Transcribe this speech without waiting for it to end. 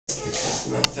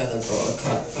my feather boa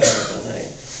caught fire one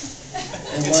night.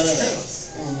 And one of them.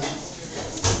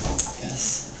 Yes.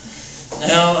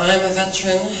 Now, I'm a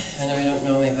veteran. I know you don't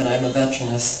know me, but I'm a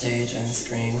veteran of stage and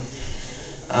screen.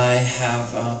 I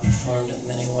have performed at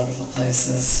many wonderful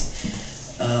places,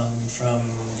 from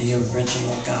the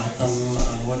original Gotham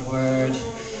on Woodward,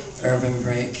 Urban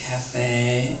Break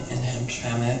Cafe in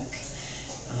Hamtramck,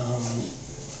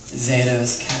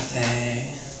 Zato's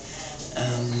Cafe,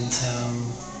 and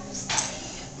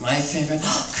my favorite,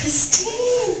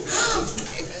 Christine!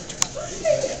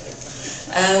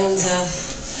 And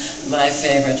my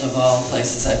favorite of all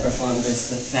places I performed is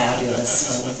the fabulous,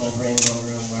 wonderful Rainbow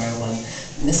Room, where I won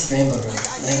Miss Rainbow Room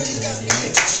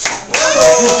 1998.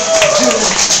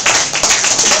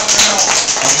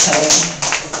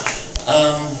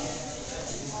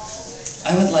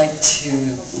 I would like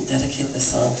to dedicate this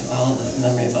song to all the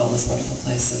memory of all those wonderful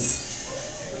places,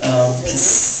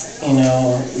 because, you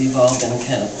know, we've all been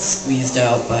kind of squeezed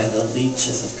out by the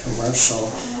leeches of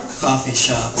commercial coffee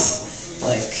shops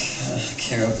like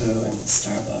Caribou and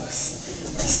Starbucks,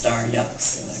 or Star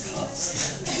Yucks, as I call it.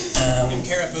 And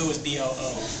Caribou is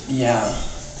B-O-O. Yeah,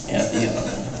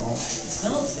 B-O-O.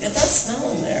 It does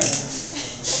smell in there.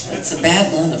 It's a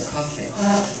bad blend of coffee.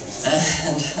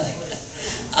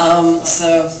 And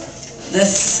so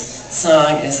this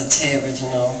song is a Tay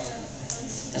original.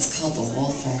 It's called The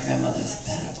Wolf in Grandmother's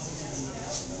Bed.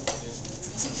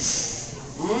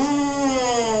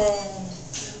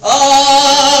 Oh,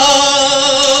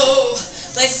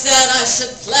 they said I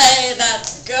should play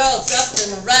that girl dressed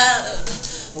in red.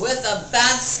 With a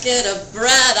basket of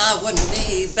bread, I wouldn't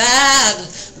be bad.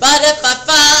 But if I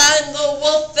find the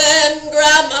wolf in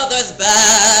grandmother's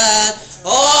bed,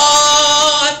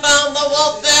 oh, I found the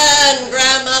wolf in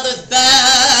grandmother's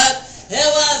bed. It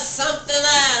was something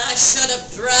that I should have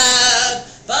dread,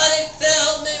 but he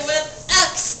filled me with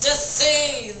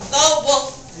ecstasy. The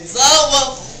wolf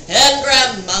in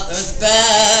grandmother's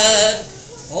bed.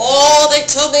 Oh, they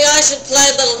told me I should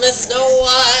play Little Miss Snow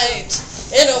White.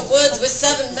 In a woods with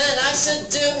 7 men, I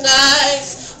should do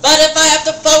nice. But if I have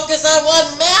to focus on one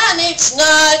man each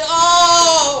night,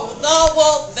 oh, the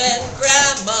wolf in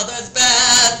grandmother's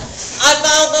bed. I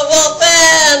found the wolf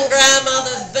in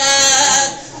grandmother's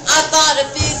bed. I thought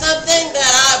it'd be something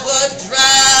that I would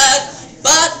dread,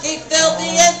 but he filled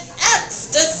me in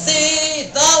ecstasy.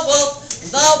 The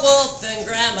wolf in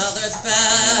grandmother's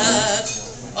bed.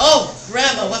 Oh,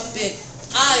 Grandma, what big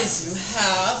eyes you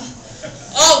have.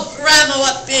 Oh, Grandma,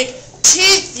 what big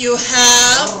teeth you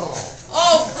have.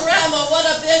 Oh, Grandma, what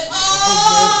a big,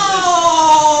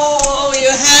 oh,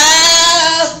 you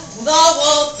have. The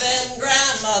wolf in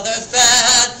grandmother's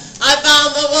bed. I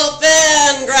found the wolf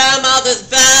in grandmother's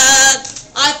bed.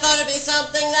 I thought it'd be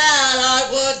something that I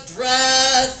would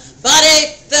dread, but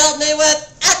he filled me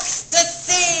with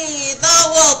ecstasy. The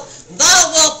wolf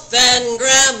in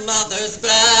grandmother's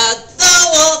bed. The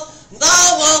wolf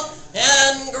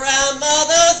in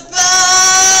grandmother's bed.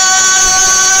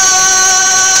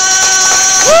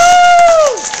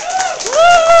 Woo!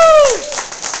 Woo!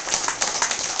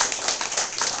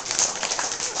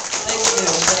 Thank you.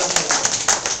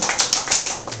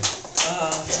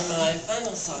 For my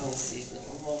final song this evening, a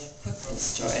more quick little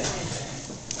story.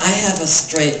 I have a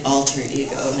straight alter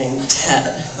ego named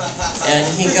Ted, and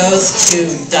he goes to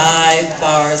dive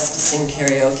bars to sing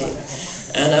karaoke.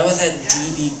 And I was at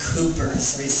D.B.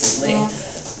 Cooper's recently,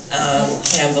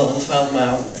 Campbell and 12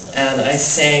 Mile, and I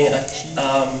sang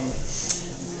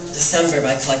December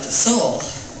by Collective Soul.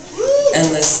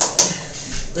 And this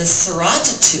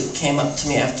Serato came up to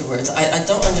me afterwards. I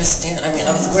don't understand. I mean,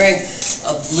 I was wearing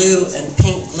a blue and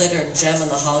pink glitter gem in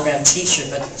the hologram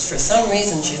t-shirt, but for some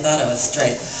reason she thought I was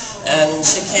straight. And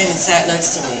she came and sat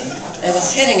next to me and was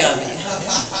hitting on me.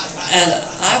 And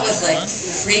I was like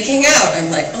freaking out. I'm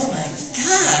like, oh my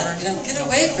God, you know, get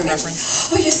away from me.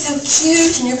 Oh, you're so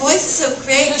cute and your voice is so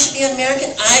great. You should be an American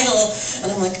Idol.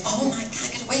 And I'm like, oh my God,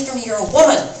 get away from me. You're a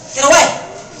woman. Get away.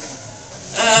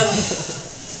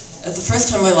 It's the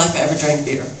first time in my life I ever drank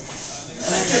beer.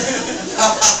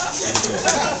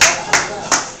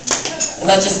 And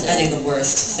not just any of the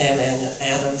worst. Sam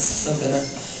Adams, so bitter.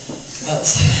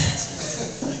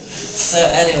 So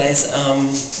anyways,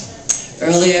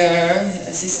 earlier,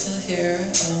 is he still here?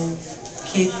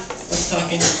 Keith was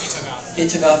talking. He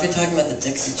took off. You're talking about the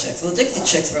Dixie Chicks. Well, the Dixie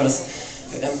Chicks wrote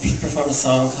performed a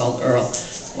song called Earl.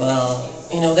 Well,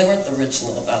 you know, they weren't the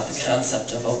original about the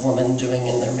concept of a woman doing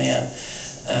in their man.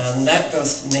 That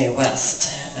goes to Mae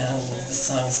West, and the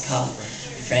song is called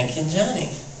Frankie and Johnny.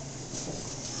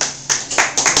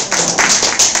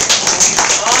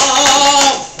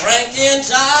 Oh, Frankie and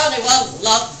Johnny were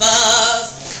lovers.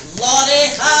 Lordy,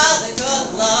 how they could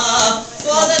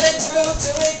stay true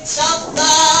to each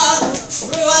other,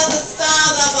 true as the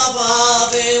stars up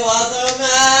above. He was a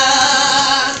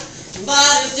man,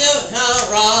 but he's doing her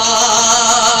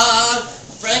wrong.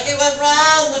 Frankie went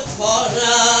round the corner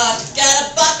to get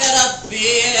a bucket of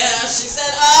beer. She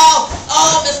said, oh,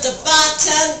 Mr.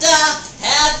 Bartender,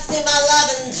 have you seen my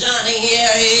loving Johnny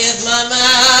here? He is my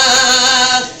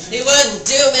man. He wouldn't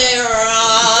do me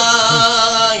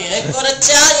wrong. I ain't gonna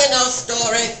tell you no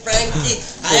story, Frankie.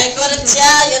 I ain't gonna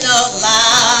tell you no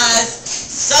lies.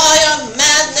 Saw your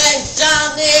man named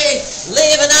Johnny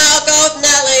leaving out goat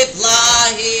Nellie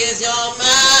Bly. He is your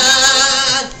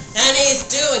man, and he's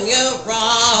doing you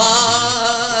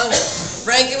wrong.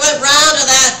 Frankie went round to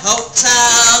that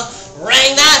hotel,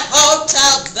 rang that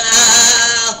hotel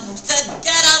bell, said,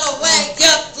 get out of the way,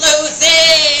 you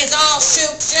floozies, I'll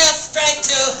shoot you straight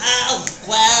to hell.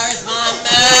 Where is my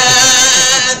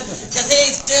man? 'Cause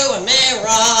he's doing me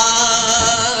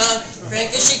wrong.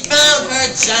 Frankie, she found her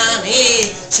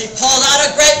Johnny. She pulled out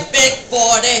a great big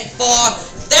 44.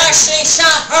 There she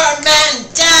shot her man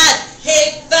dead.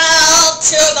 He fell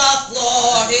to the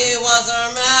floor. He was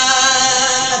her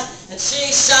man, and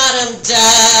she shot him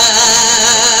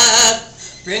dead.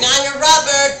 Bring on your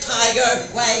rubber tiger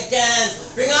wagon.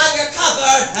 Bring on your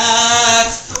covered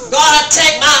axe. Gonna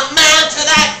take my man to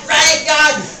that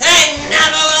graveyard. Ain't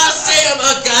never gonna see him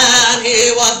again.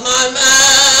 He was my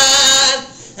man,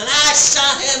 and I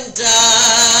shot him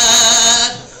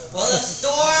dead. Well, the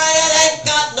story, it ain't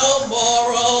got no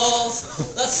morals.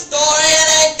 The story, it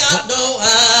ain't got no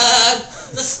end.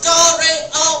 The story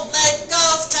only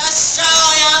goes to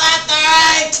show you that there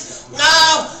ain't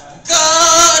no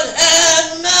good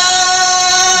in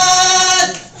man.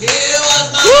 He was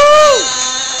my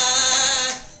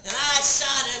man, and I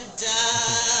shot him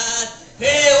dead.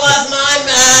 He was my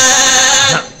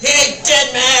man. He did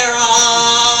me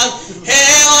wrong. He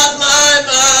was my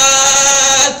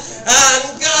man,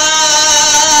 and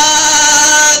God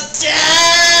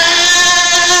damn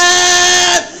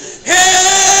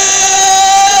his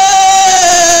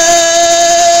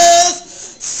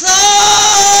soul.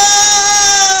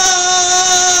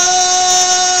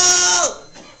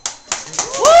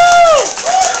 Woo!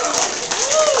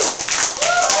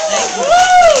 Thank you.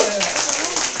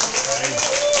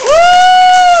 Woo!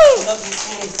 Love you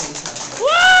anything.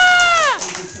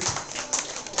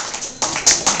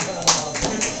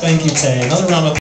 Thank you, Tay. Another round of